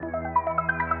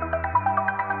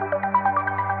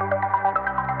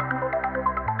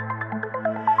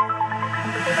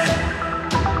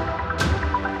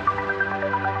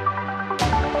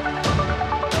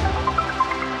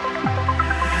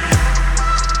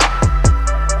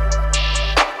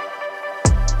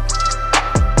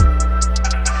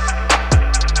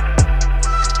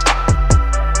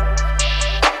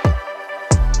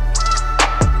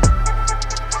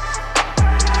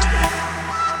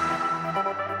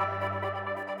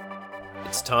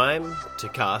It's time to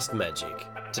cast magic.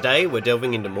 Today we're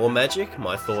delving into more magic,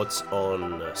 my thoughts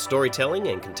on storytelling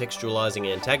and contextualizing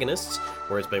antagonists,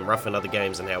 where it's been rough in other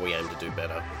games and how we aim to do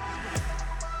better.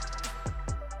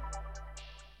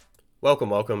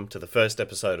 Welcome to the first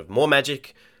episode of More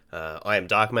Magic. I am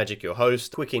Dark Magic, your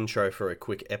host. Quick intro for a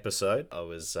quick episode. I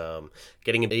was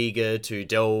getting eager to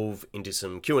delve into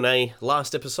some Q&A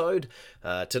last episode.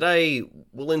 Today,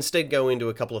 we'll instead go into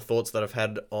a couple of thoughts that I've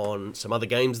had on some other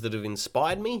games that have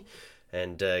inspired me,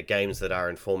 and games that are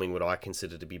informing what I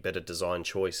consider to be better design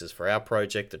choices for our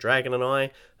project, The Dragon and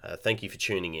I. Thank you for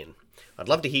tuning in. I'd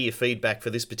love to hear your feedback for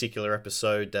this particular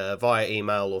episode via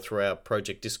email or through our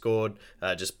project Discord,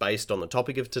 just based on the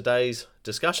topic of today's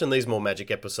discussion. These More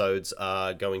Magic episodes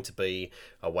are going to be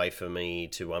a way for me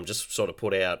to just sort of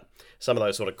put out some of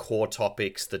those sort of core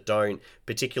topics that don't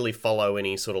particularly follow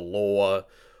any sort of lore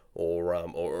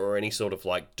or any sort of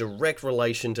like direct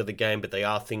relation to the game, but they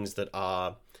are things that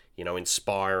are, you know,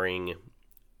 inspiring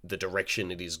the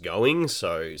direction it is going,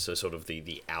 so sort of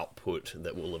the output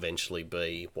that will eventually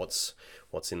be what's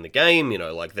in the game, you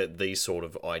know, like that. These sort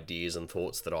of ideas and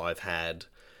thoughts that I've had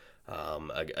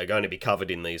are going to be covered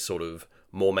in these sort of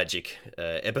More Magic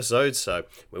episodes, so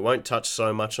we won't touch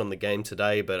so much on the game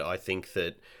today, but I think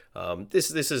that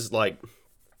this is like,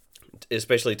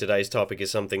 especially today's topic, is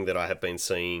something that I have been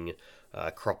seeing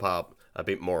crop up a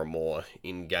bit more and more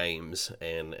in games,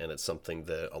 and it's something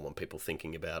that I want people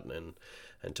thinking about and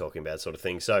talking about, sort of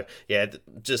thing. So yeah,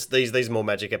 just these More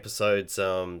Magic episodes,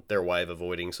 they're a way of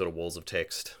avoiding sort of walls of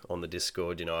text on the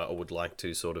Discord. You know, I would like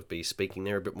to sort of be speaking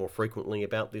there a bit more frequently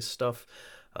about this stuff.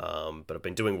 But I've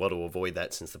been doing well to avoid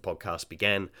that since the podcast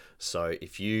began. So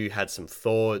if you had some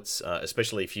thoughts,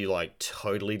 especially if you like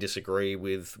totally disagree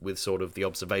with sort of the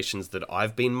observations that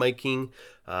I've been making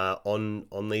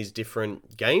on these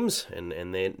different games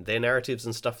and their narratives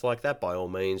and stuff like that, by all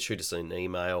means, shoot us an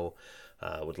email.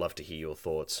 Would love to hear your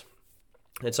thoughts.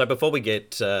 And so before we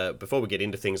get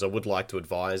into things, I would like to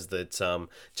advise that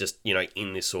just, you know,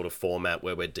 in this sort of format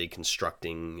where we're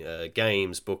deconstructing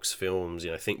games, books, films,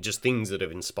 you know, just things that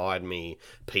have inspired me,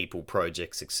 people,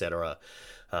 projects, etc.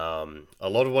 A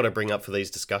lot of what I bring up for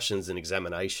these discussions and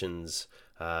examinations,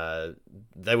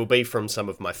 they will be from some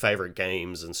of my favorite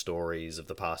games and stories of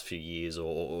the past few years,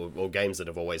 or games that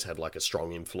have always had like a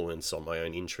strong influence on my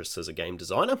own interests as a game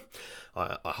designer.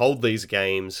 I hold these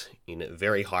games in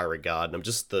very high regard, and I'm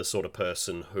just the sort of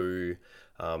person who,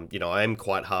 you know, I am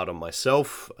quite hard on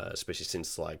myself, especially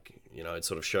since, like, you know, it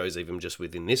sort of shows even just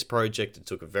within this project. It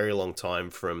took a very long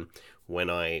time from when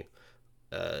I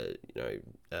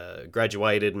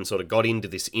graduated and sort of got into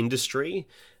this industry,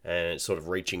 and sort of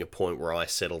reaching a point where I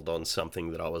settled on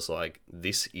something that I was like,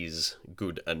 this is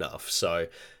good enough. So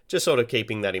just sort of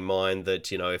keeping that in mind, that,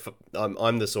 you know, if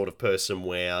I'm the sort of person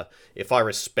where if I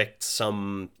respect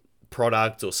some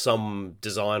product or some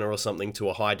designer or something to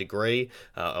a high degree,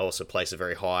 I also place a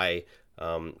very high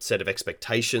set of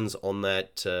expectations on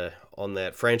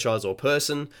that franchise or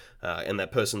person and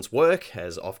that person's work,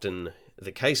 as often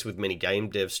the case with many game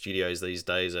dev studios these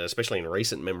days, especially in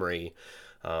recent memory.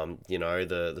 You know,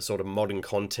 the sort of modern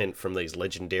content from these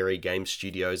legendary game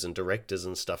studios and directors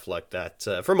and stuff like that,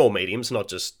 from all mediums, not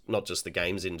just the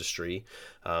games industry.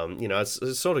 You know,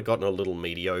 it's sort of gotten a little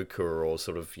mediocre, or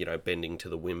sort of, you know, bending to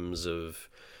the whims of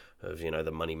you know,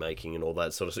 the money making and all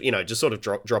that sort of, you know, just sort of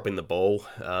dropping the ball.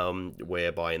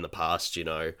 Whereby in the past, you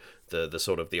know, the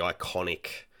sort of the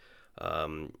iconic,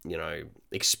 you know,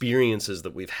 experiences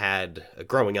that we've had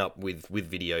growing up with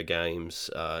video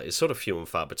games is sort of few and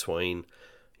far between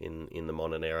in the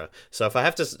modern era. So if I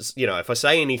have to, you know, if I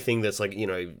say anything that's like, you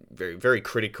know, very, very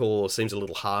critical or seems a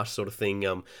little harsh sort of thing,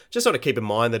 just sort of keep in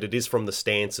mind that it is from the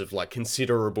stance of like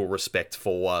considerable respect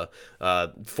for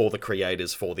the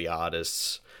creators, for the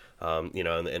artists, you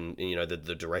know, and you know,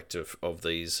 the director of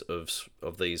these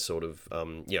sort of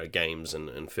you know, games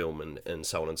and film and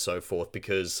so on and so forth,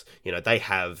 because, you know, they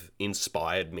have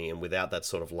inspired me, and without that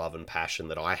sort of love and passion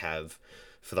that I have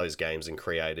for those games and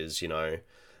creators, you know,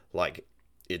 like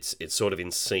it's sort of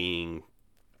in seeing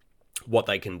what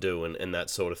they can do and that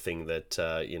sort of thing that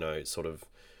you know, sort of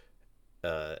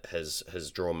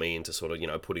has drawn me into sort of, you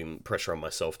know, putting pressure on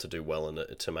myself to do well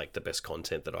and to make the best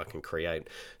content that I can create.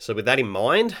 So with that in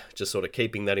mind, just sort of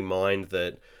keeping that in mind,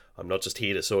 that I'm not just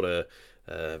here to sort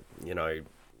of you know,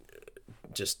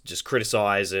 just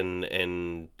criticize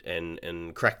and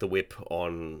crack the whip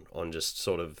on just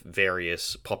sort of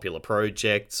various popular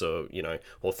projects, or, you know,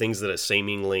 or things that are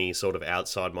seemingly sort of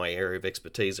outside my area of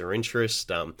expertise or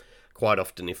interest. Quite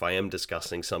often, if I am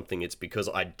discussing something, it's because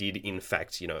I did, in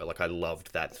fact, you know, like I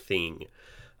loved that thing,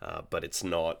 but it's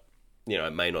not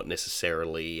it may not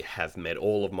necessarily have met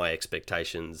all of my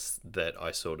expectations that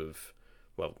I sort of,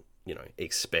 well,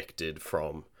 expected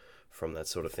from that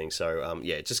sort of thing. So,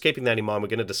 just keeping that in mind, we're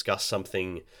going to discuss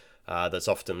something that's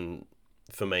often,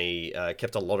 for me,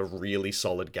 kept a lot of really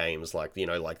solid games, like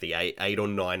the 8 or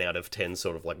 9 out of 10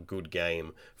 sort of like good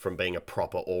game from being a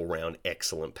proper all-round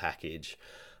excellent package.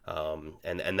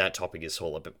 And that topic is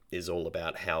all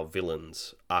about how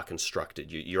villains are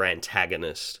constructed. Your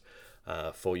antagonist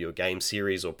for your game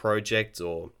series or project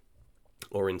or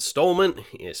installment,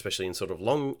 especially in sort of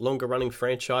longer running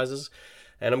franchises.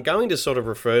 And I'm going to sort of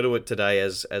refer to it today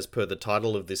as per the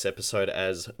title of this episode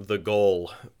as the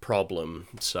Gaul problem.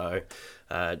 So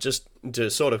just to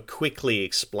sort of quickly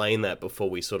explain that before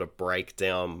we sort of break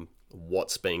down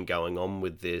what's been going on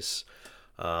with this.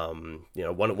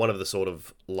 One of the sort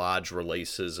of large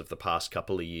releases of the past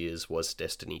couple of years was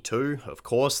Destiny 2. Of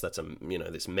course, that's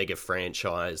this mega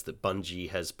franchise that Bungie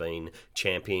has been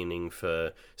championing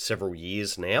for several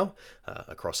years now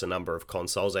across a number of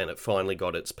consoles, and it finally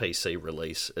got its PC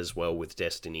release as well with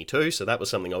Destiny 2. So that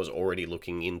was something I was already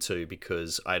looking into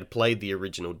because I had played the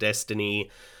original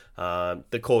Destiny.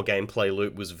 The core gameplay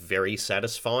loop was very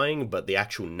satisfying, but the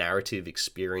actual narrative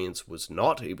experience was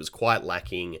not. It was quite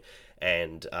lacking.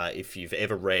 And if you've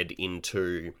ever read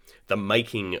into the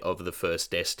making of the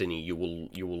first Destiny, you will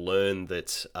learn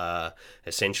that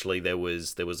essentially there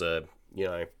was a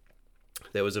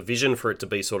vision for it to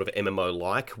be sort of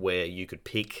MMO-like, where you could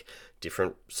pick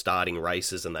different starting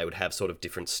races and they would have sort of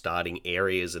different starting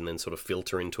areas and then sort of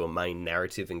filter into a main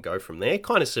narrative and go from there.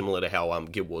 Kind of similar to how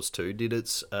Guild Wars 2 did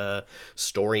its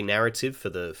story narrative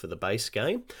for the base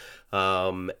game,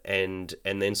 and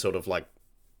then sort of like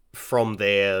from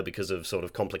there, because of sort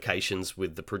of complications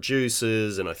with the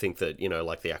producers, and I think that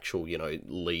the actual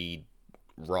lead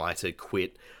writer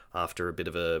quit after a bit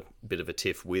of a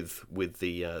tiff with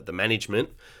the management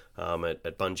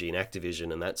at Bungie and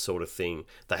Activision and that sort of thing.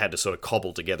 They had to sort of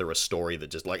cobble together a story that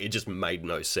just made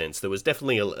no sense. There was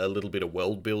definitely a little bit of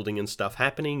world building and stuff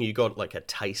happening. You got like a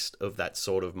taste of that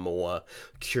sort of more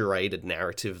curated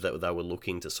narrative that they were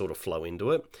looking to sort of flow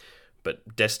into it.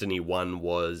 But Destiny 1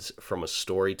 was, from a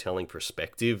storytelling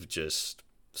perspective, just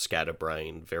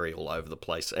scatterbrained, very all over the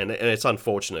place. And it's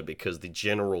unfortunate because the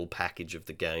general package of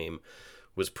the game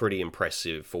was pretty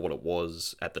impressive for what it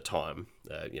was at the time,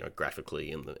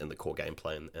 graphically and the core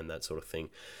gameplay and that sort of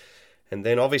thing. And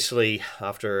then obviously,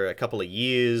 after a couple of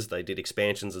years, they did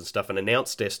expansions and stuff and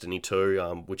announced Destiny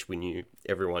 2, which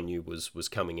everyone knew was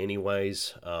coming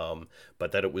anyways,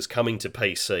 but that it was coming to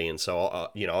PC, and so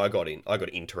I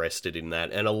got interested in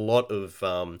that, and a lot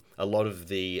of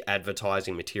the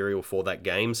advertising material for that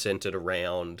game centered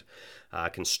around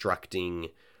constructing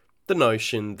the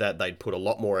notion that they'd put a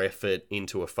lot more effort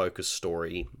into a focused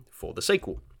story for the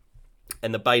sequel,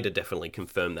 and the beta definitely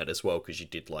confirmed that as well, because you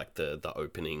did like the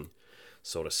opening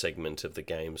sort of segment of the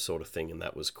game sort of thing, and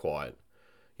that was quite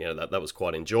that was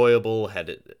quite enjoyable,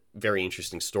 had very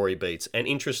interesting story beats, and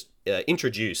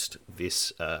introduced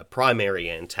this primary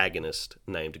antagonist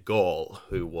named Gaul,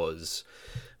 who was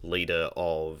leader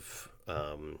of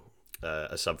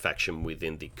a subfaction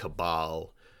within the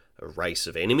Cabal, a race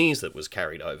of enemies that was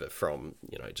carried over from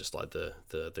just like the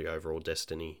overall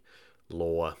Destiny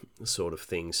lore sort of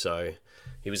thing. So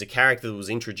he was a character that was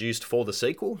introduced for the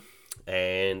sequel.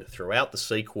 And throughout the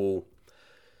sequel,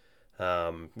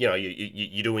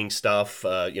 you're doing stuff.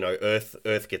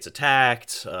 Earth gets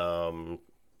attacked.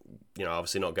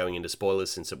 Obviously not going into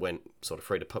spoilers since it went sort of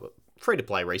free to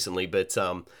play recently. But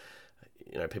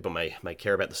people may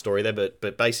care about the story there.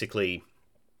 But basically,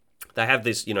 they have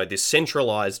this this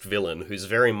centralized villain who's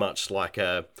very much like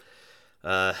a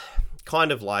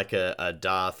kind of like a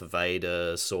Darth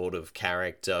Vader sort of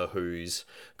character who's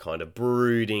kind of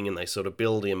brooding, and they sort of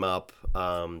build him up.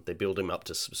 They build him up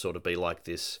to sort of be like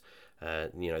this,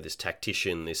 this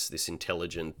tactician, this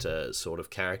intelligent sort of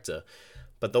character.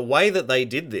 But the way that they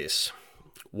did this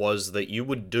was that you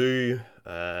would do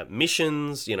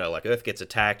missions, like Earth gets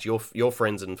attacked, your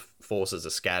friends and forces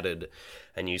are scattered,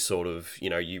 and you sort of,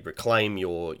 you reclaim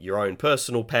your own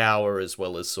personal power as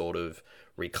well as sort of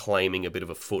reclaiming a bit of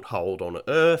a foothold on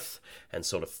Earth and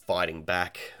sort of fighting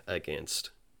back against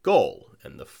Gaul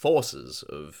and the forces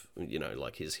of,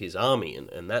 like his army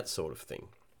and that sort of thing.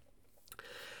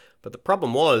 But the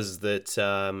problem was that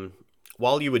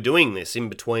while you were doing this in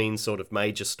between sort of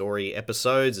major story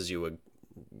episodes, as you were,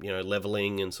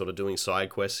 leveling and sort of doing side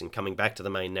quests and coming back to the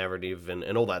main narrative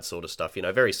and all that sort of stuff,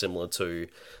 very similar to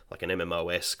like an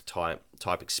MMO-esque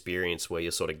type experience where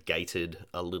you're sort of gated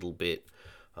a little bit.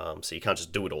 So you can't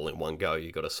just do it all in one go.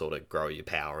 You've got to sort of grow your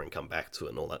power and come back to it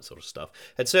and all that sort of stuff.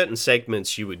 At certain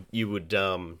segments, you would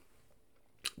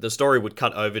the story would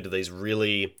cut over to these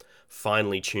really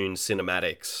finely tuned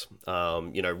cinematics,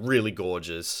 really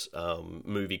gorgeous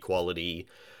movie quality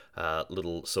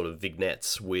little sort of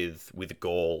vignettes with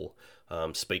Gaul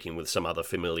speaking with some other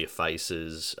familiar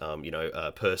faces,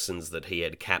 persons that he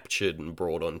had captured and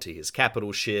brought onto his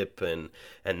capital ship and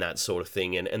that sort of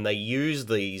thing. And they use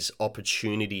these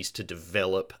opportunities to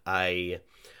develop a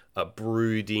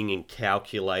brooding and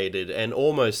calculated and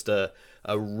almost a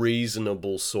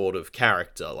reasonable sort of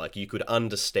character. Like, you could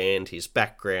understand his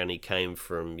background. He came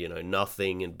from,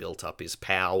 nothing and built up his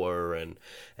power, and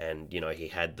he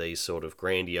had these sort of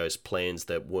grandiose plans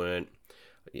that weren't,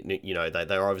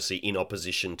 they're obviously in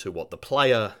opposition to what the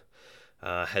player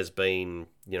has been,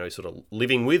 sort of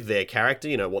living with their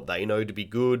character, what they know to be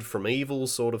good from evil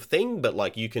sort of thing. But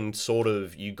like, you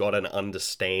got an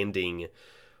understanding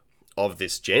of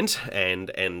this gent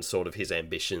and sort of his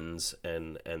ambitions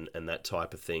and that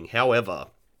type of thing. However,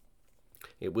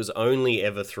 it was only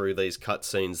ever through these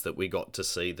cutscenes that we got to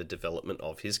see the development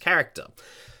of his character.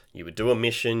 You would do a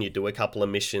mission, you'd do a couple of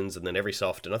missions, and then every so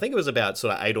often, I think it was about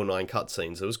sort of 8 or 9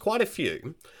 cutscenes. There was quite a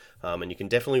few, and you can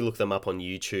definitely look them up on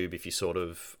YouTube if you sort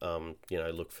of,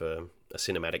 look for a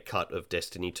cinematic cut of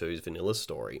Destiny 2's vanilla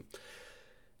story.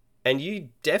 And you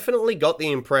definitely got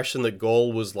the impression that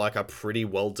Gaul was like a pretty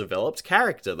well-developed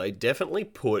character. They definitely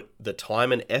put the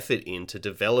time and effort into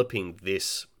developing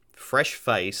this fresh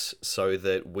face so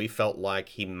that we felt like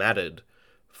he mattered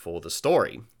for the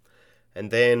story. And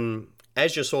then,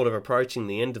 as you're sort of approaching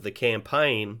the end of the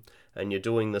campaign and you're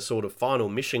doing the sort of final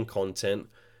mission content,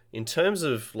 in terms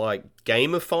of like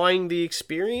gamifying the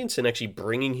experience and actually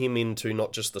bringing him into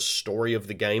not just the story of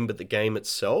the game, but the game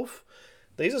itself,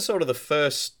 these are sort of the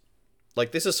first...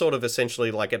 Like, this is sort of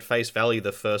essentially, like, at face value,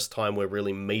 the first time we're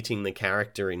really meeting the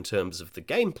character in terms of the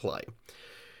gameplay.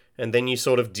 And then you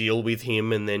sort of deal with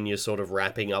him, and then you're sort of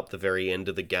wrapping up the very end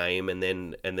of the game, and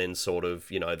then sort of,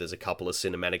 there's a couple of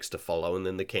cinematics to follow, and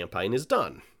then the campaign is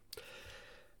done.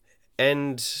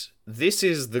 And this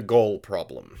is the Gaul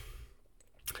problem.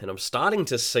 And I'm starting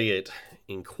to see it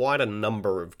in quite a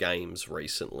number of games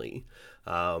recently.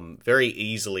 Very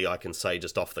easily, I can say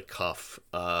just off the cuff,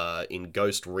 in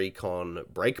Ghost Recon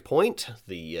Breakpoint,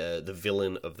 the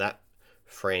villain of that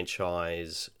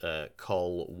franchise,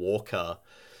 Cole Walker,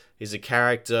 is a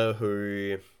character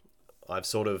who I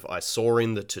saw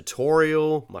in the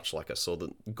tutorial, much like I saw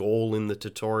the Gaul in the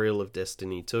tutorial of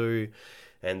Destiny 2,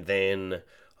 and then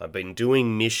I've been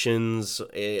doing missions.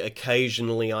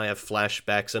 Occasionally I have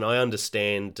flashbacks, and I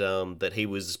understand that he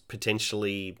was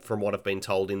potentially, from what I've been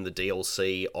told, in the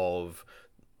DLC of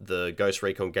the Ghost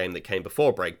Recon game that came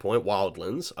before Breakpoint,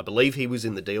 Wildlands. I believe he was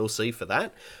in the DLC for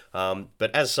that. But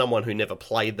as someone who never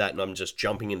played that, and I'm just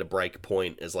jumping into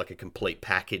Breakpoint as like a complete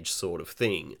package sort of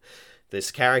thing, this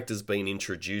character's been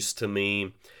introduced to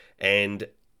me, and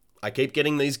I keep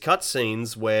getting these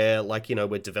cutscenes where, like,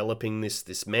 we're developing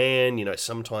this man,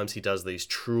 sometimes he does these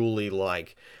truly,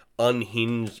 like,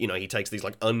 unhinged, he takes these,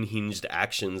 like, unhinged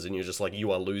actions, and you're just like,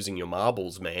 you are losing your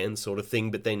marbles, man, sort of thing.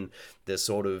 But then there's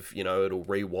sort of, it'll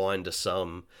rewind to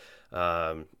some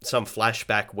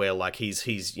flashback where, like,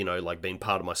 he's like, been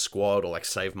part of my squad or, like,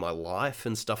 saved my life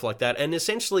and stuff like that. And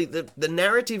essentially, the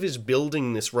narrative is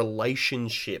building this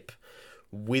relationship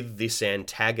with this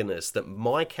antagonist that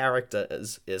my character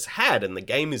has had, and the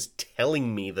game is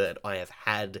telling me that I have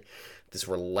had this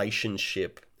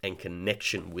relationship and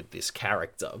connection with this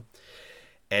character.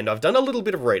 And I've done a little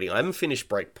bit of reading. I haven't finished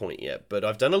Breakpoint yet, but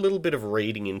I've done a little bit of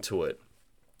reading into it,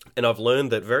 and I've learned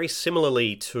that very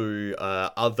similarly to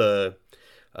other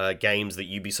games that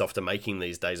Ubisoft are making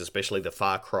these days, especially the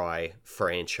Far Cry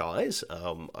franchise,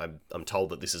 I'm told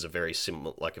that this is a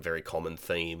very common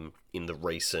theme in the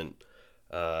recent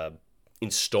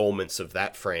installments of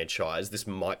that franchise. This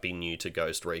might be new to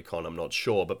Ghost Recon, I'm not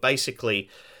sure, but basically,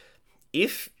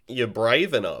 if you're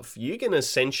brave enough, you can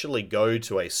essentially go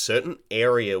to a certain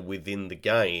area within the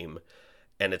game,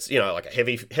 and it's, like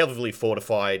a heavily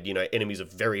fortified, enemies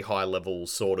of very high level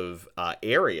sort of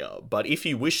area. But if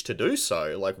you wish to do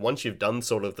so, like, once you've done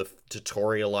sort of the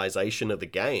tutorialization of the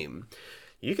game,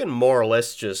 you can more or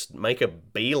less just make a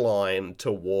beeline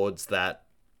towards that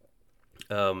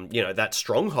that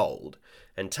stronghold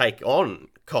and take on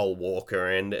Cole Walker.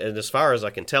 And as far as I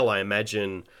can tell, I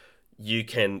imagine you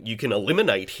can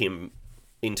eliminate him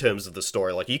in terms of the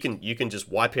story. Like, you can just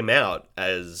wipe him out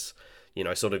as,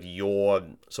 sort of your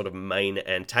sort of main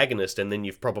antagonist, and then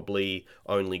you've probably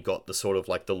only got the sort of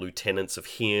like the lieutenants of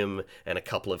him and a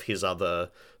couple of his other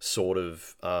sort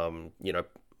of,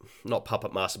 not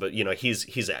puppet master, but,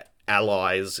 his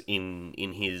allies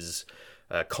in his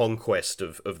conquest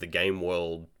of the game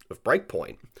world of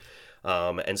Breakpoint.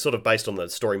 And sort of based on the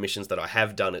story missions that I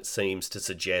have done, it seems to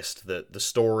suggest that the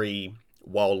story,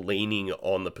 while leaning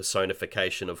on the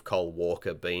personification of Cole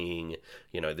Walker being,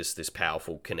 this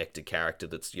powerful connected character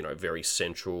that's, very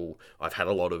central.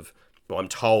 I'm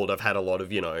told I've had a lot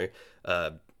of,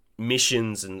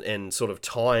 missions and sort of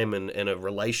time and a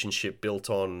relationship built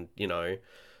on,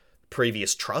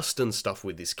 previous trust and stuff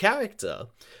with this character.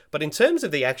 But in terms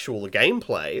of the actual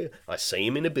gameplay, I see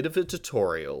him in a bit of a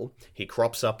tutorial. He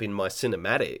crops up in my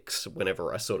cinematics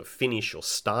whenever I sort of finish or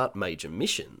start major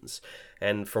missions.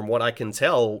 And from what I can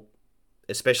tell,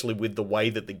 especially with the way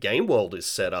that the game world is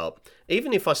set up,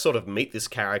 even if I sort of meet this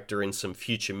character in some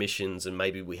future missions and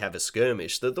maybe we have a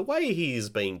skirmish, the way he is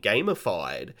being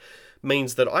gamified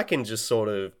means that I can just sort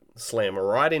of slam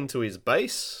right into his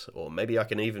base, or maybe I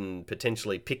can even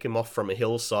potentially pick him off from a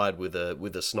hillside with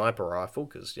a sniper rifle,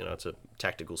 because it's a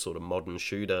tactical sort of modern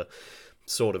shooter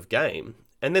sort of game,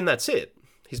 and then that's it.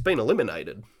 He's been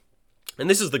eliminated, and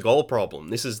this is the goal problem.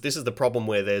 This is the problem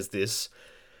where there's this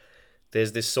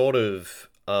sort of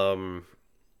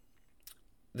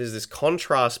there's this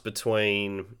contrast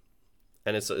between.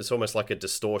 And it's almost like a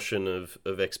distortion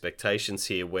of expectations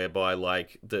here, whereby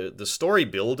like the story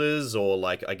builders, or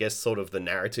like I guess sort of the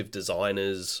narrative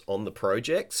designers on the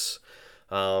projects,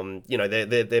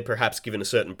 they're perhaps given a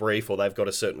certain brief, or they've got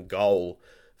a certain goal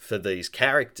for these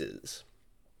characters,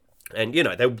 and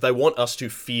they want us to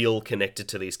feel connected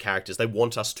to these characters. They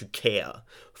want us to care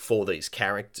for these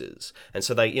characters, and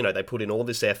so they put in all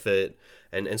this effort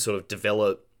and sort of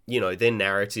develop their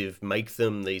narrative, make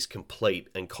them these complete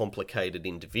and complicated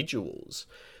individuals.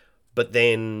 But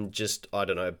then just, I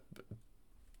don't know,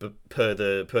 per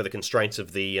the constraints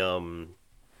of the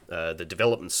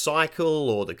development cycle,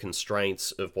 or the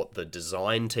constraints of what the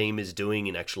design team is doing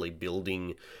in actually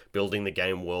building the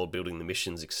game world, building the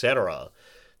missions, etc.,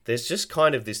 there's just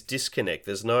kind of this disconnect.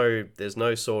 There's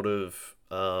no sort of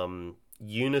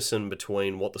unison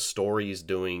between what the story is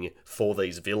doing for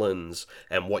these villains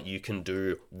and what you can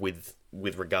do with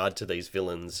regard to these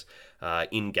villains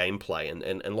in gameplay.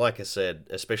 And like I said,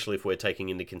 especially if we're taking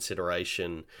into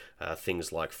consideration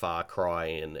things like Far Cry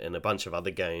and a bunch of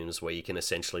other games where you can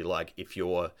essentially, like, if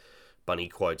you're, bunny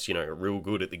quotes, real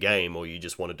good at the game, or you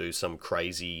just want to do some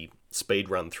crazy speed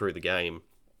run through the game,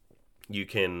 you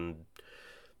can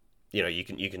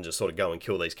just sort of go and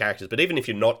kill these characters. But even if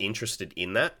you're not interested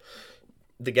in that,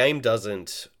 the game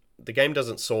doesn't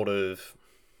sort of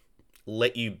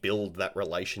let you build that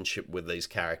relationship with these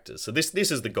characters. So this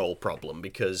is the goal problem,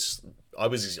 because I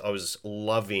was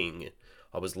loving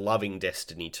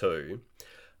Destiny 2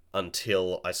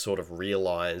 until I sort of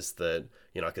realized that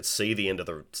I could see the end of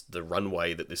the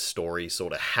runway that this story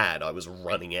sort of had. I was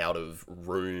running out of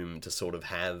room to sort of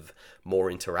have more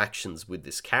interactions with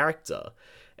this character.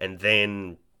 And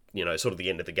then, sort of the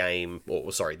end of the game,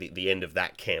 or sorry, the end of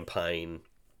that campaign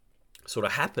sort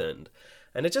of happened.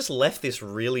 And it just left this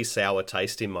really sour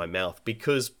taste in my mouth,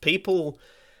 because people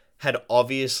had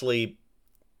obviously,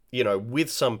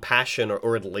 with some passion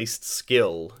or at least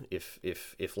skill, if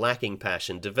lacking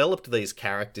passion, developed these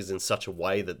characters in such a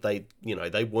way that they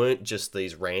weren't just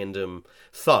these random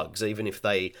thugs, even if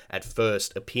they, at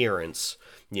first appearance,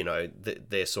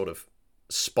 they're sort of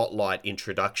spotlight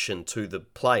introduction to the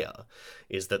player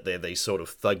is that they're these sort of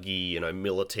thuggy,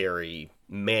 military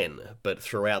men, but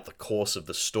throughout the course of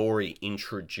the story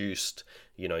introduced,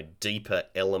 deeper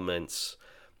elements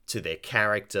to their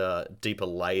character, deeper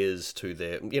layers to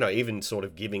their, even sort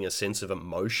of giving a sense of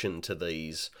emotion to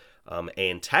these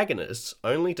antagonists,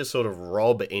 only to sort of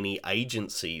rob any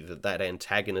agency that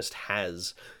antagonist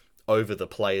has over the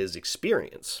player's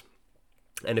experience.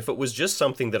 And if it was just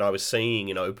something that I was seeing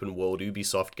in open world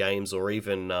Ubisoft games, or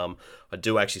even, I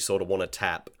do actually sort of want to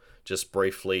tap just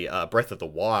briefly Breath of the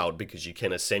Wild, because you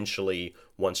can essentially,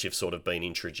 once you've sort of been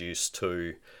introduced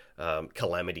to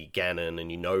Calamity Ganon,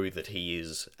 and that he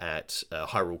is at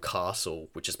Hyrule Castle,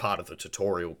 which is part of the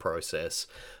tutorial process,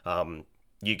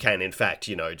 you can, in fact,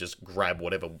 just grab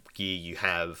whatever gear you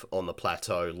have on the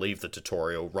plateau, leave the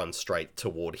tutorial, run straight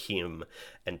toward him,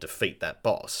 and defeat that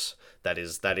boss. That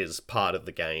is part of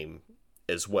the game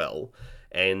as well.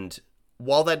 And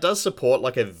while that does support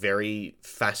like a very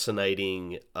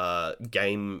fascinating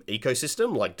game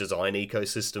ecosystem, like design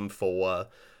ecosystem for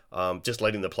just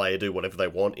letting the player do whatever they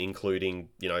want, including,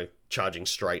 charging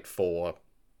straight for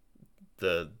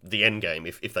the end game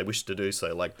if they wish to do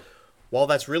so, like, while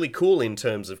that's really cool in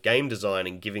terms of game design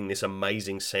and giving this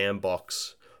amazing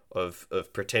sandbox of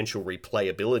potential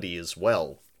replayability as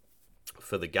well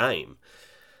for the game,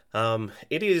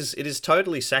 It is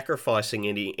totally sacrificing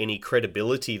any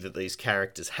credibility that these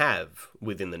characters have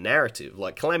within the narrative.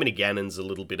 Like Calamity Ganon's a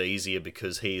little bit easier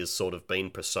because he has sort of been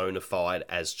personified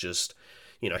as just,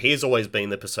 he has always been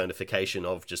the personification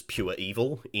of just pure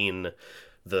evil in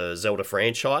the Zelda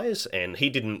franchise, and he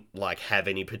didn't have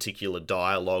any particular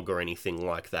dialogue or anything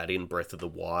like that in Breath of the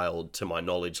Wild, to my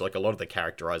knowledge. Like, a lot of the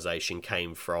characterization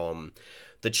came from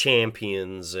the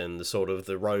champions and the sort of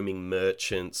the roaming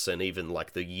merchants, and even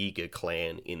like the Yiga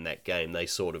clan in that game. They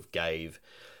sort of gave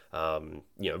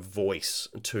voice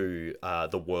to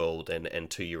the world and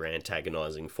to your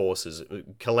antagonizing forces.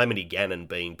 Calamity Ganon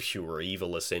being pure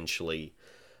evil, essentially,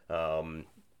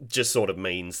 just sort of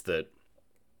means that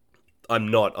I'm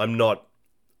not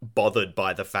bothered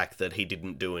by the fact that he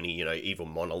didn't do any, evil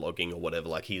monologuing or whatever.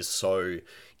 Like, he is so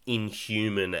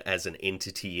inhuman as an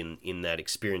entity in that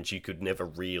experience, you could never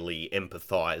really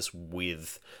empathize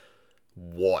with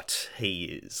what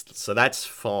he is. So that's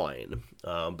fine.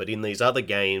 But in these other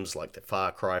games, like the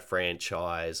Far Cry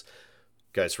franchise,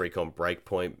 Ghost Recon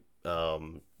Breakpoint,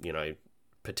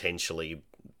 potentially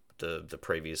the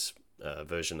previous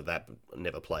version of that,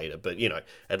 never played it, but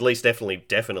at least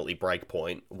definitely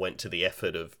Breakpoint went to the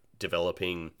effort of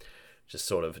developing just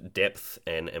sort of depth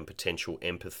and potential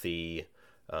empathy.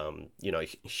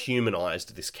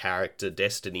 Humanized this character.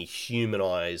 Destiny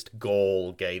humanized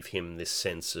Gaul, gave him this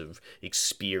sense of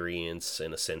experience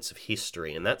and a sense of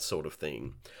history and that sort of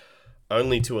thing,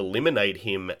 only to eliminate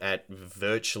him at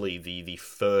virtually the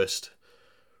first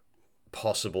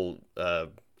possible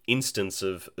instance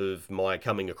of my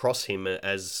coming across him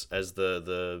as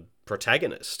the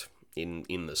protagonist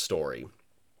in the story.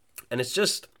 And it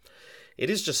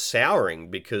is just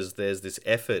souring, because there's this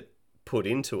effort put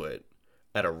into it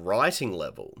at a writing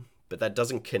level, but that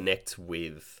doesn't connect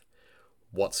with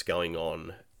what's going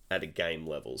on at a game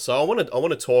level. So I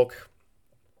want to talk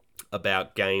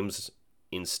about games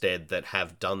instead that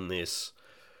have done this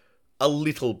a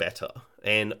little better.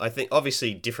 And I think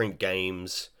obviously different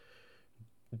games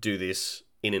do this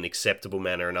in an acceptable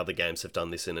manner, and other games have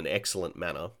done this in an excellent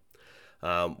manner.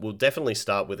 We'll definitely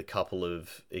start with a couple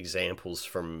of examples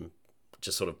from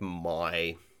just sort of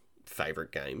my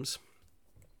favorite games.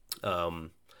 I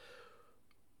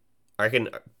reckon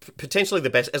potentially the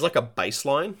best as like a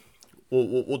baseline.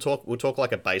 We'll talk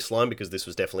like a baseline, because this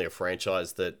was definitely a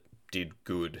franchise that did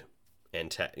good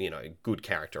good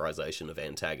characterization of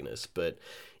antagonists. But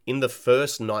in the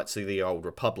first Knights of the Old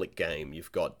Republic game,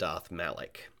 you've got Darth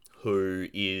Malak, who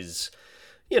is,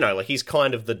 he's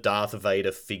kind of the Darth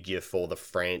Vader figure for the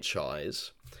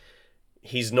franchise.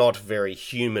 He's not very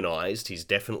humanized. He's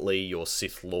definitely your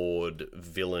Sith Lord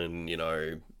villain,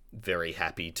 very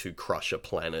happy to crush a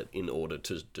planet in order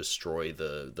to destroy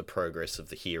the progress of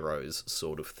the heroes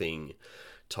sort of thing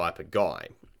type of guy.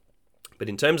 But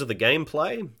in terms of the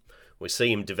gameplay, we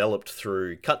see him developed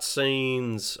through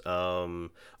cutscenes,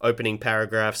 opening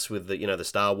paragraphs with the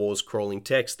Star Wars crawling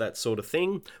text, that sort of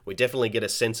thing. We definitely get a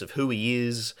sense of who he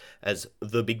is as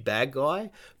the big bad guy.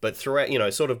 But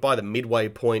throughout, sort of by the midway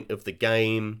point of the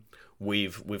game,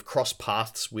 we've crossed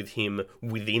paths with him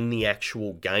within the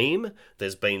actual game.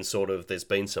 There's been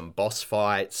some boss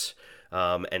fights,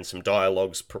 and some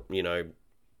dialogues,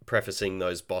 prefacing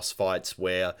those boss fights,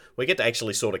 where we get to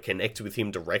actually sort of connect with him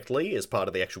directly as part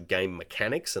of the actual game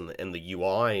mechanics and the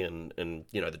UI and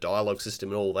the dialogue system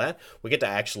and all that. We get to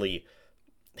actually,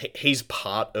 he's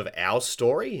part of our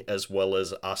story, as well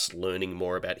as us learning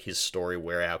more about his story,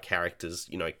 where our characters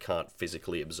can't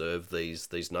physically observe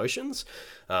these notions.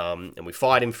 And we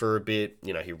fight him for a bit.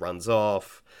 He runs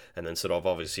off, and then sort of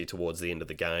obviously towards the end of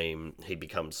the game, he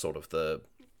becomes sort of the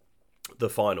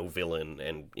final villain,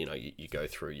 and you go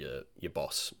through your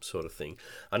boss sort of thing.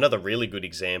 Another really good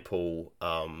example,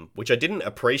 which I didn't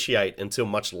appreciate until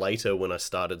much later when I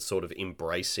started sort of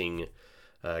embracing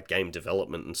game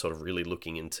development and sort of really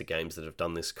looking into games that have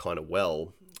done this kind of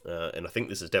well, and I think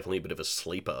this is definitely a bit of a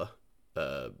sleeper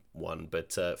one,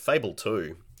 but Fable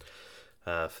 2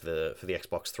 for the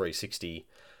Xbox 360.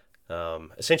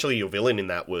 Essentially, your villain in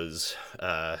that was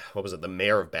the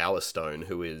Mayor of Bowerstone,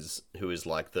 who is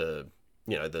like the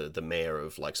mayor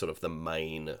of like sort of the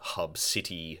main hub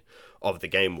city of the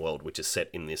game world, which is set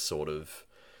in this sort of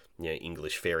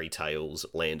English fairy tales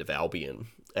land of Albion,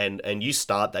 and you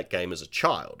start that game as a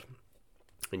child,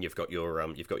 and you've got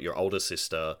your older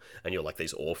sister, and you're like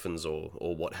these orphans or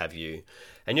what have you,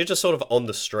 and you're just sort of on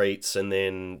the streets, and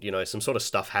then some sort of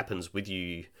stuff happens with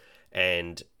you.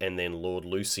 And then Lord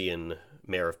Lucian,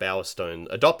 Mayor of Bowerstone,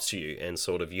 adopts you, and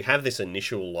sort of you have this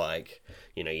initial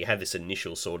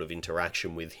sort of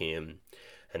interaction with him,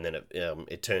 and then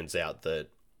it turns out that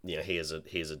he's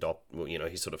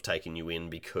sort of taken you in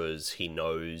because he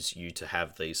knows you to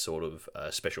have these sort of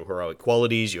special heroic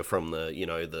qualities. You're from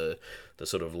the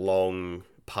sort of long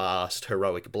past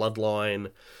heroic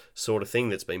bloodline sort of thing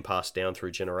that's been passed down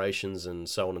through generations and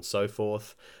so on and so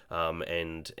forth.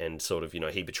 And sort of,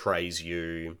 he betrays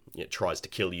you, tries to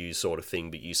kill you sort of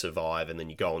thing, but you survive, and then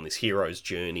you go on this hero's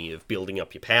journey of building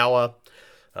up your power,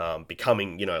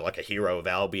 becoming, like a hero of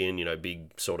Albion,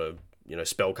 big sort of,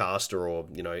 spellcaster, or,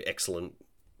 excellent,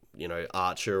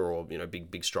 archer, or,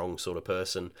 big strong sort of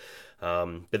person.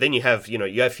 But then you have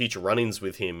future run-ins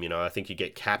with him. I think you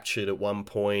get captured at one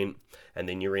point, and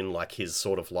then you're in like his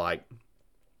sort of like,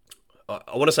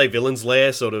 I want to say villain's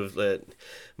lair, sort of.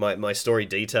 My story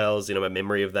details, my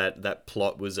memory of that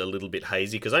plot was a little bit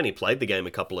hazy because I only played the game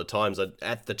a couple of times.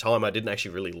 At the time, I didn't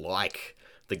actually really like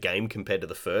the game compared to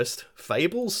the first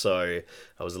Fable, so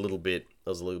I was a little bit,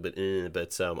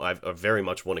 but I very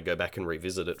much want to go back and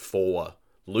revisit it for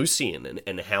Lucian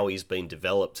and how he's been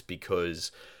developed,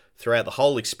 because throughout the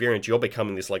whole experience, you're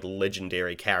becoming this like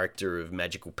legendary character of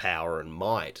magical power and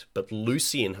might. But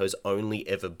Lucian has only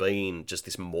ever been just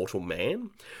this mortal man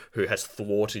who has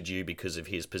thwarted you because of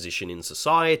his position in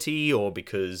society, or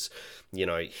because,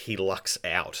 he lucks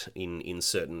out in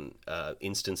certain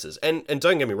instances. And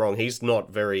don't get me wrong, he's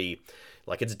not very...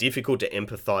 Like, it's difficult to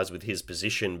empathize with his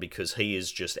position because he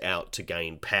is just out to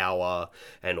gain power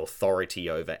and authority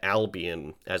over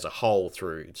Albion as a whole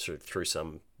through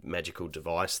some magical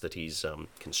device that he's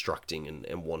constructing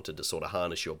and wanted to sort of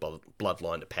harness your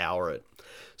bloodline to power it,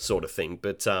 sort of thing.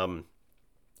 But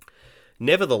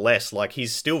nevertheless, like,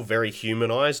 he's still very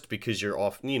humanized because you're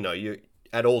often, you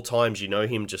at all times,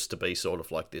 him just to be sort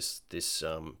of like this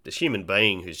human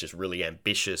being who's just really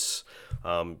ambitious,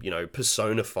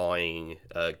 personifying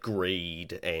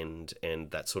greed and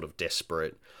that sort of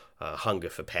desperate hunger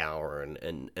for power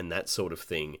and that sort of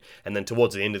thing. And then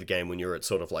towards the end of the game, when you're at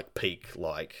sort of like peak,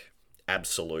 like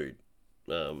absolute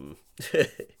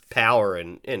power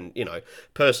and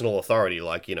personal authority,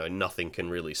 like, nothing can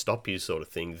really stop you sort of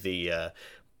thing. The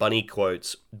Bunny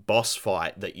quotes boss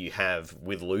fight that you have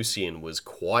with Lucian was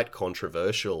quite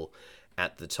controversial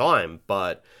at the time,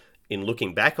 but in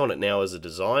looking back on it now as a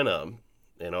designer,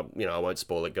 and I won't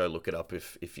spoil it, go look it up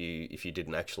if you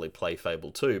didn't actually play Fable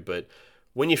 2, but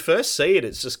when you first see it,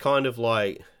 it's just kind of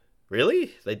like,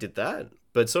 really? They did that?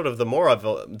 But sort of the more I've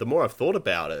thought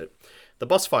about it, the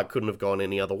boss fight couldn't have gone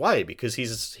any other way, because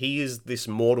he is this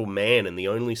mortal man, and the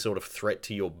only sort of threat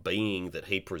to your being that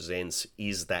he presents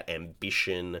is that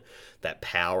ambition, that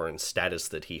power and status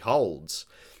that he holds.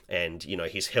 And,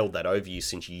 he's held that over you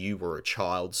since you were a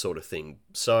child, sort of thing.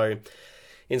 So,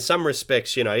 in some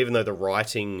respects, even though the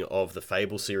writing of the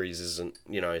Fable series isn't,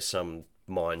 some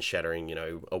mind-shattering,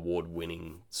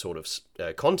 award-winning sort of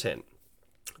content,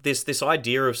 this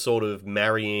idea of sort of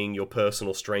marrying your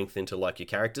personal strength into like your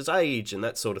character's age and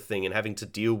that sort of thing, and having to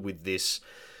deal with this,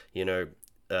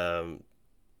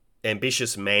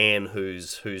 ambitious man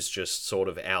who's just sort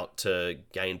of out to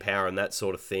gain power and that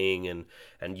sort of thing,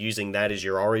 and using that as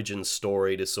your origin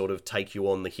story to sort of take you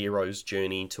on the hero's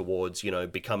journey towards,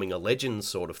 becoming a legend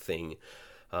sort of thing.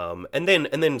 And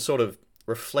then sort of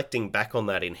reflecting back on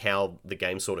that in how the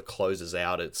game sort of closes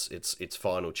out its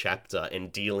final chapter,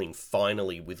 and dealing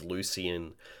finally with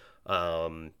Lucian,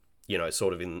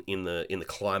 sort of in the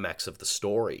climax of the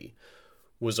story,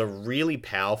 was a really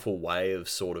powerful way of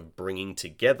sort of bringing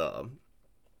together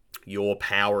your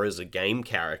power as a game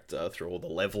character through all the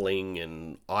leveling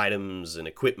and items and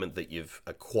equipment that you've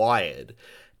acquired,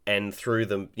 and through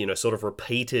the sort of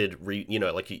repeated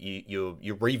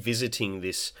you're revisiting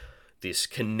this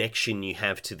connection you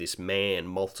have to this man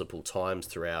multiple times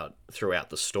throughout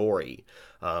the story,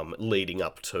 leading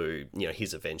up to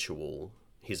his eventual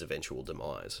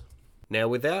demise. Now,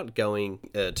 without going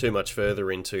too much further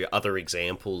into other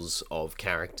examples of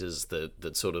characters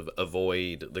that sort of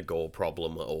avoid the gore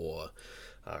problem, or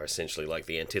are essentially like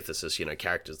the antithesis,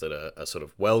 characters that are sort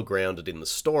of well grounded in the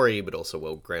story but also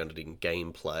well grounded in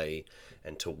gameplay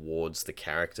and towards the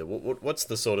character, what's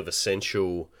the sort of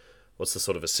essential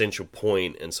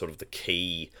point and sort of the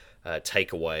key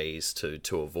takeaways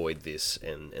to avoid this,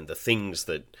 and the things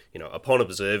that, upon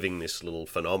observing this little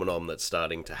phenomenon that's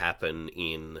starting to happen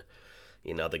in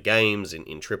other games, in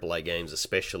AAA games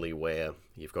especially, where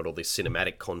you've got all this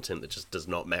cinematic content that just does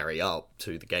not marry up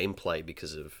to the gameplay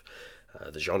because of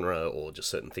the genre or just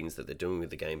certain things that they're doing with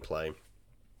the gameplay.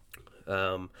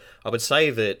 I would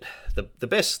say that the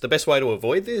best way to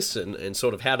avoid this, and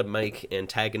sort of how to make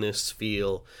antagonists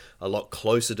feel a lot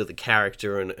closer to the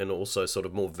character and also sort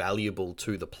of more valuable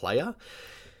to the player,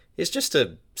 is just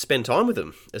to spend time with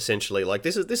them. Essentially, like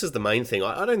this is the main thing.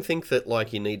 I don't think that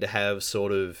like you need to have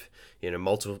sort of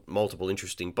multiple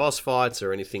interesting boss fights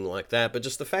or anything like that, but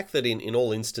just the fact that in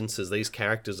all instances these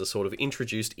characters are sort of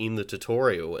introduced in the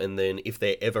tutorial, and then if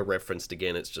they're ever referenced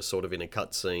again, it's just sort of in a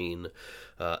cutscene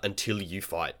until you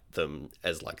fight them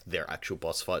as like their actual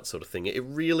boss fight sort of thing. It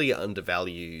really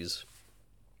undervalues,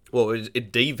 well,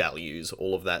 it devalues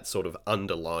all of that sort of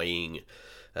underlying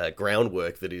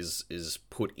groundwork that is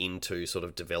put into sort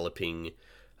of developing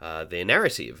their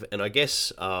narrative. And I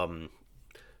guess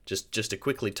just to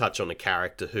quickly touch on a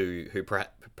character who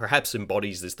perhaps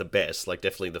embodies this the best, like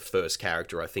definitely the first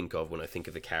character I think of when I think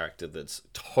of a character that's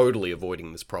totally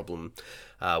avoiding this problem,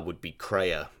 would be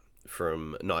Kreia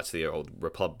from Knights of the Old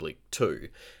Republic 2.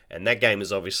 And that game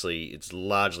is obviously, it's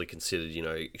largely considered,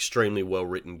 extremely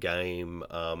well-written game,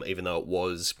 even though it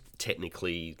was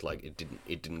technically, like, it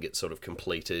didn't get sort of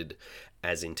completed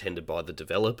as intended by the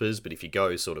developers. But if you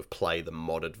go sort of play the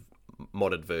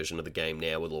modded version of the game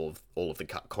now with all of the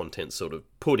cut content sort of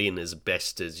put in as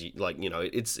best as you, like,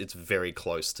 it's very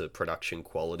close to production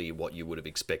quality, what you would have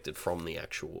expected from the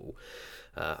actual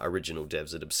original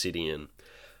devs at Obsidian.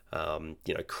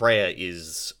 Kreia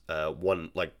is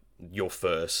one, like, your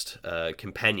first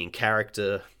companion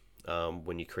character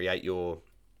when you create your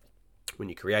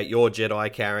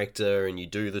Jedi character and you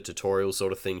do the tutorial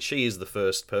sort of thing. She is the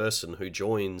first person who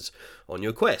joins on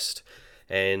your quest,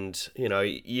 and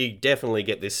you definitely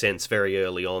get this sense very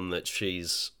early on that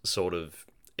she's sort of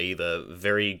either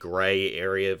very grey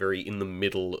area, very in the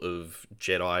middle of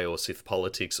Jedi or Sith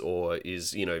politics, or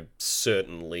is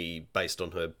certainly based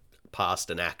on her past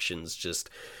and actions just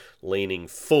leaning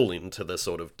full into the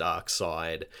sort of dark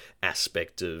side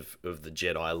aspect of the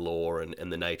Jedi lore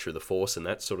and the nature of the Force and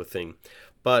that sort of thing.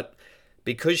 But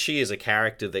because she is a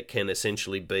character that can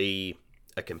essentially be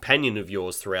a companion of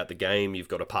yours throughout the game, you've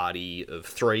got a party of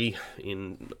 3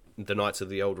 in the Knights of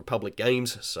the Old Republic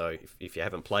games, so if you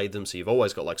haven't played them, so you've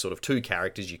always got like sort of 2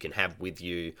 characters you can have with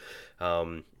you,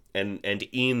 and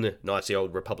in Knights of the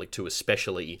Old Republic 2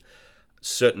 especially,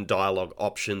 certain dialogue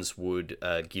options would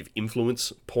give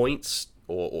influence points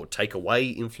or take away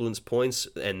influence points,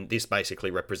 and this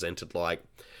basically represented like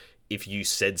if you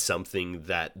said something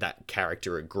that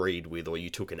character agreed with, or you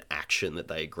took an action that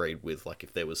they agreed with, like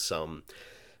if there was some,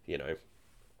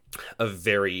 a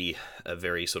very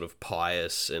sort of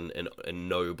pious and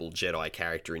noble Jedi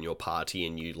character in your party,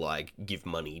 and you like give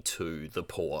money to the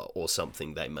poor or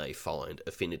something, they may find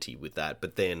affinity with that.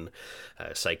 But then,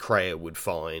 say Kreia would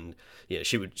find,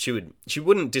 she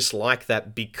wouldn't dislike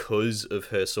that because of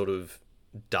her sort of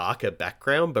darker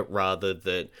background, but rather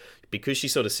that because she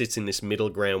sort of sits in this middle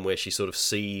ground where she sort of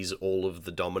sees all of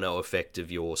the domino effect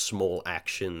of your small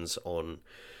actions on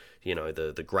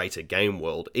the greater game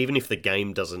world, even if the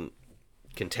game doesn't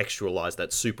contextualize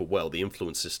that super well, the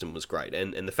influence system was great.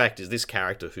 And the fact is, this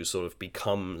character who sort of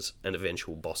becomes an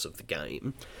eventual boss of the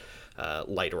game,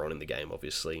 later on in the game,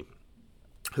 obviously,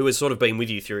 who has sort of been with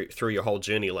you through your whole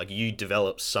journey, like, you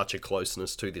develop such a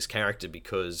closeness to this character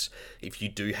because if you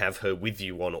do have her with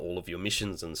you on all of your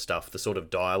missions and stuff, the sort of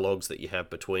dialogues that you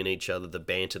have between each other, the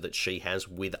banter that she has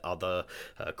with other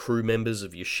crew members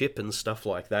of your ship and stuff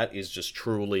like that is just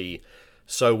truly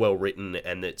so well written.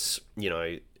 And it's,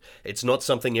 it's not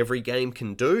something every game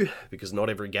can do, because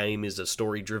not every game is a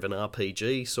story-driven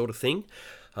RPG sort of thing.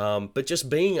 But just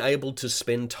being able to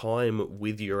spend time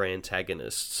with your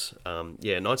antagonists. Knights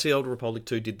of the Old Republic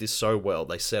 2 did this so well.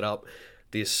 They set up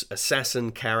this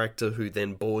assassin character who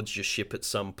then boards your ship at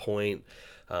some point.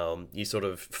 You sort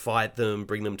of fight them,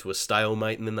 bring them to a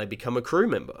stalemate, and then they become a crew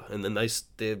member. And then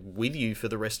they're with you for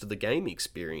the rest of the game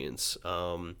experience.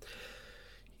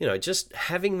 Just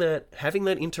having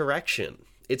that interaction.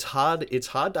 It's hard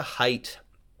to hate,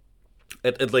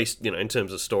 at least, in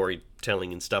terms of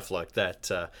storytelling and stuff like that.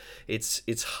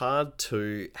 It's hard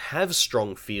to have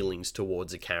strong feelings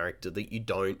towards a character that you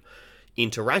don't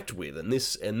interact with, and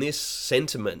this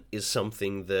sentiment is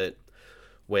something that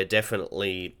we're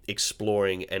definitely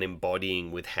exploring and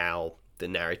embodying with how the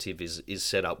narrative is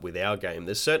set up with our game.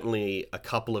 There's certainly a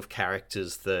couple of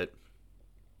characters that,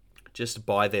 just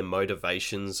by their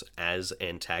motivations as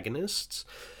antagonists,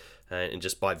 and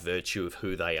just by virtue of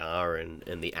who they are and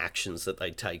the actions that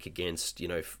they take against,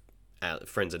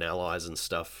 friends and allies and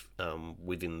stuff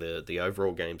within the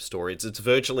overall game story, it's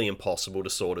virtually impossible to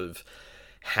sort of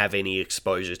have any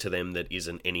exposure to them that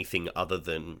isn't anything other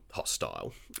than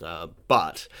hostile.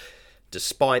 But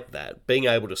despite that, being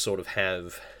able to sort of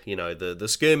have, the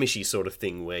skirmishy sort of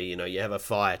thing where, you have a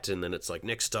fight and then it's like,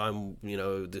 next time,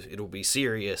 it'll be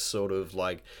serious, sort of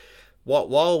like,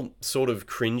 while sort of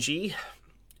cringy,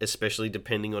 especially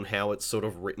depending on how it's sort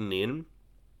of written in.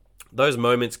 Those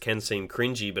moments can seem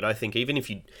cringy, but I think even if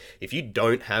you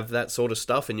don't have that sort of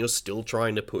stuff and you're still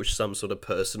trying to push some sort of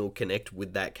personal connect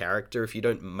with that character, if you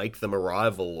don't make them a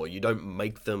rival or you don't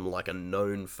make them like a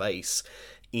known face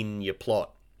in your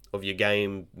plot of your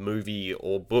game, movie,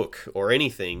 or book or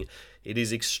anything, it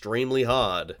is extremely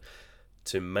hard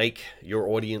to make your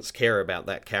audience care about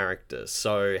that character.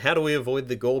 So how do we avoid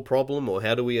the gore problem, or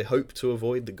how do we hope to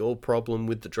avoid the gore problem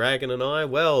with The Dragon and I?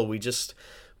 Well, we just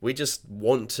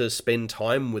want to spend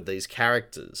time with these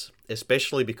characters,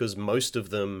 especially because most of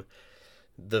them,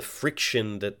 the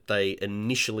friction that they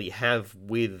initially have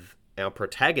with our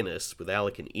protagonists, with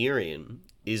Alec and Irian,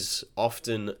 is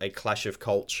often a clash of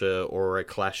culture or a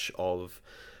clash of,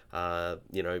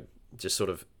 just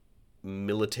sort of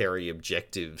military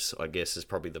objectives, I guess is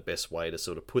probably the best way to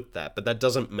sort of put that. But that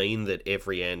doesn't mean that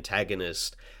every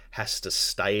antagonist has to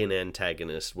stay an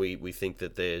antagonist. We think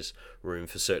that there's room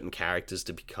for certain characters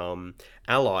to become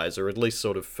allies, or at least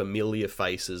sort of familiar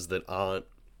faces that aren't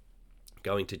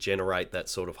going to generate that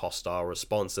sort of hostile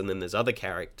response. And then there's other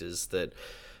characters that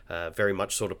very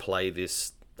much sort of play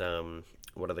this,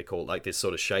 what do they call it, like this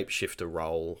sort of shapeshifter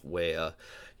role where,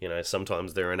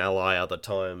 sometimes they're an ally, other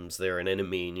times they're an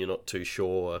enemy, and you're not too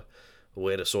sure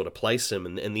where to sort of place them.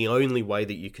 And the only way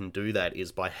that you can do that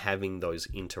is by having those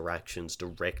interactions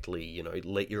directly.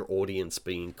 Let your audience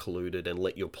be included and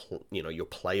let your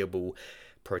playable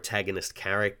protagonist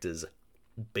characters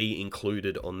be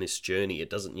included on this journey.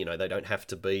 It doesn't, they don't have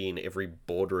to be in every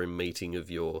boardroom meeting of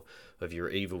your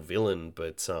evil villain,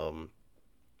 but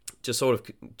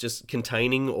just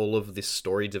containing all of this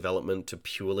story development to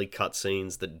purely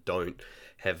cutscenes that don't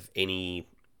have any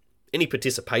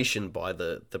participation by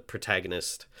the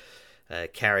protagonist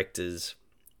characters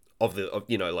of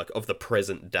the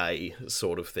present day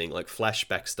sort of thing. Like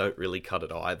flashbacks don't really cut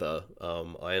it either.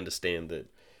 I understand that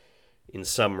in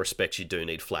some respects you do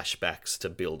need flashbacks to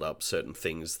build up certain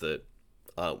things that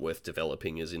aren't worth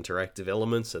developing as interactive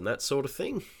elements and that sort of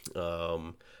thing.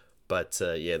 But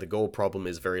the gore problem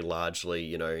is very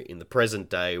largely, in the present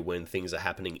day when things are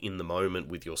happening in the moment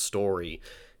with your story.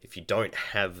 If you don't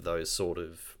have those sort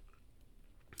of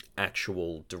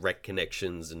actual direct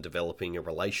connections and developing a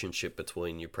relationship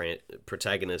between your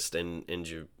protagonist and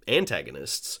your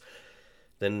antagonists,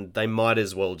 then they might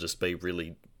as well just be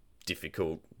really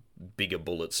difficult, bigger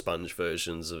bullet sponge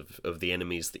versions of the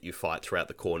enemies that you fight throughout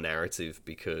the core narrative,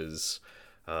 because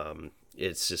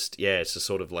it's just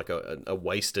sort of like a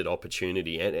wasted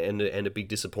opportunity and a big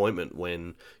disappointment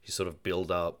when you sort of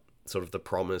build up sort of the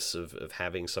promise of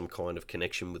having some kind of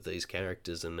connection with these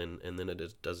characters, and then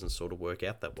it doesn't sort of work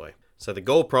out that way. So the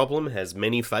gore problem has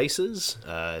many faces,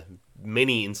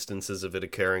 many instances of it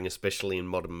occurring, especially in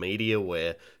modern media,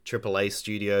 where AAA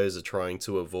studios are trying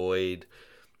to avoid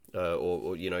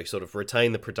or sort of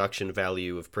retain the production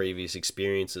value of previous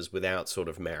experiences without sort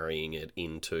of marrying it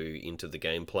into the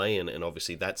gameplay, and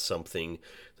obviously that's something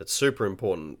that's super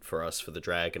important for us, for The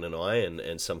Dragon and I,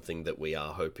 and something that we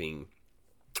are hoping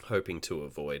to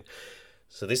avoid.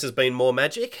 So this has been More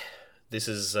Magic. This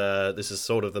is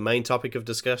sort of the main topic of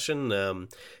discussion.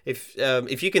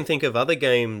 If you can think of other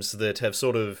games that have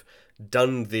sort of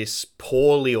done this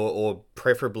poorly, or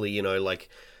preferably,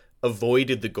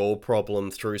 avoided the gore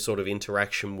problem through sort of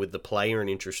interaction with the player in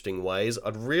interesting ways,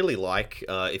 I'd really like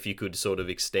if you could sort of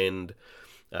extend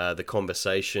the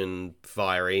conversation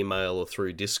via email or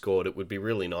through Discord. It would be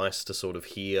really nice to sort of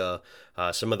hear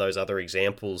some of those other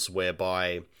examples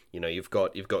whereby you've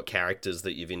got characters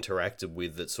that you've interacted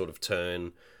with that sort of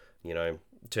turn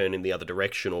in the other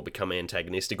direction or become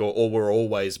antagonistic, or were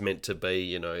always meant to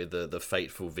be the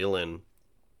fateful villain,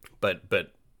 but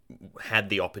had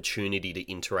the opportunity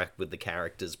to interact with the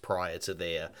characters prior to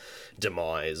their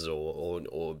demise or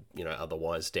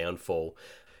otherwise downfall.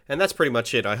 And that's pretty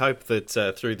much it. I hope that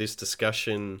through this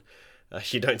discussion,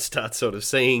 you don't start sort of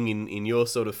seeing in your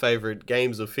sort of favourite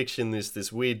games of fiction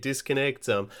this weird disconnect.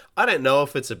 I don't know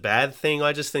if it's a bad thing.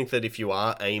 I just think that if you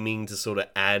are aiming to sort of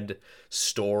add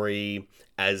story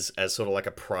as sort of like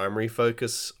a primary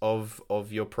focus of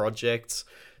your projects,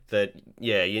 that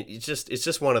it's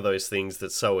just one of those things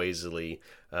that's so easily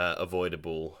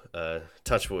avoidable.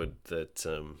 Touch wood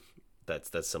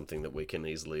that that's something that we can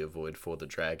easily avoid for The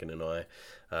Dragon and I.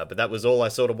 But that was all I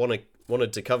sort of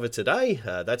wanted to cover today.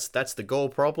 That's the gore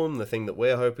problem, the thing that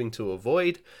we're hoping to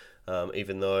avoid,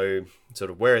 even though sort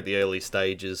of we're at the early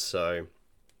stages. So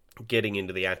getting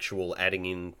into the actual adding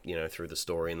in, through the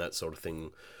story and that sort of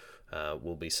thing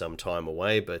will be some time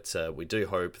away. But we do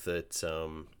hope that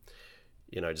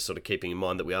just sort of keeping in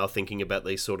mind that we are thinking about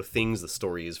these sort of things. The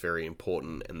story is very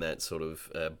important, and that sort of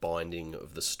binding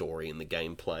of the story and the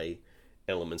gameplay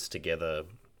elements together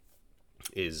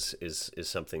is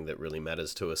something that really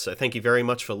matters to us. So thank you very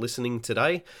much for listening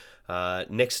today.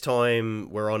 Next time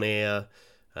we're on air,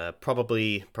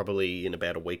 probably in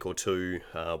about a week or two.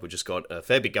 We've just got a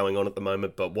fair bit going on at the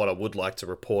moment, but what I would like to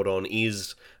report on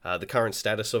is the current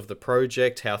status of the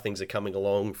project, how things are coming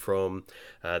along from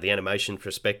the animation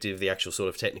perspective, the actual sort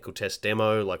of technical test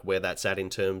demo, like where that's at in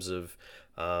terms of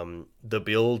the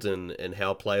build and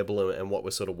how playable and what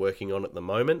we're sort of working on at the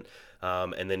moment.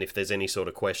 And then if there's any sort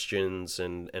of questions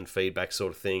and feedback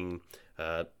sort of thing,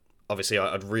 obviously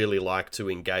I'd really like to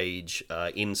engage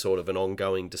in sort of an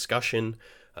ongoing discussion,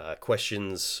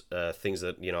 questions, things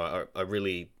that, I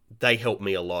really, they help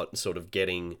me a lot, sort of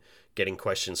getting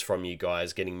questions from you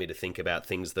guys, getting me to think about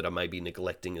things that I may be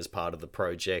neglecting as part of the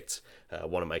project. I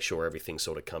want to make sure everything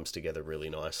sort of comes together really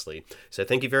nicely. So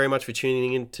thank you very much for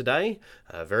tuning in today.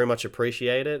 Very much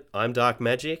appreciate it. I'm Dark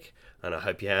Magic, and I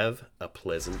hope you have a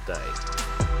pleasant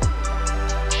day.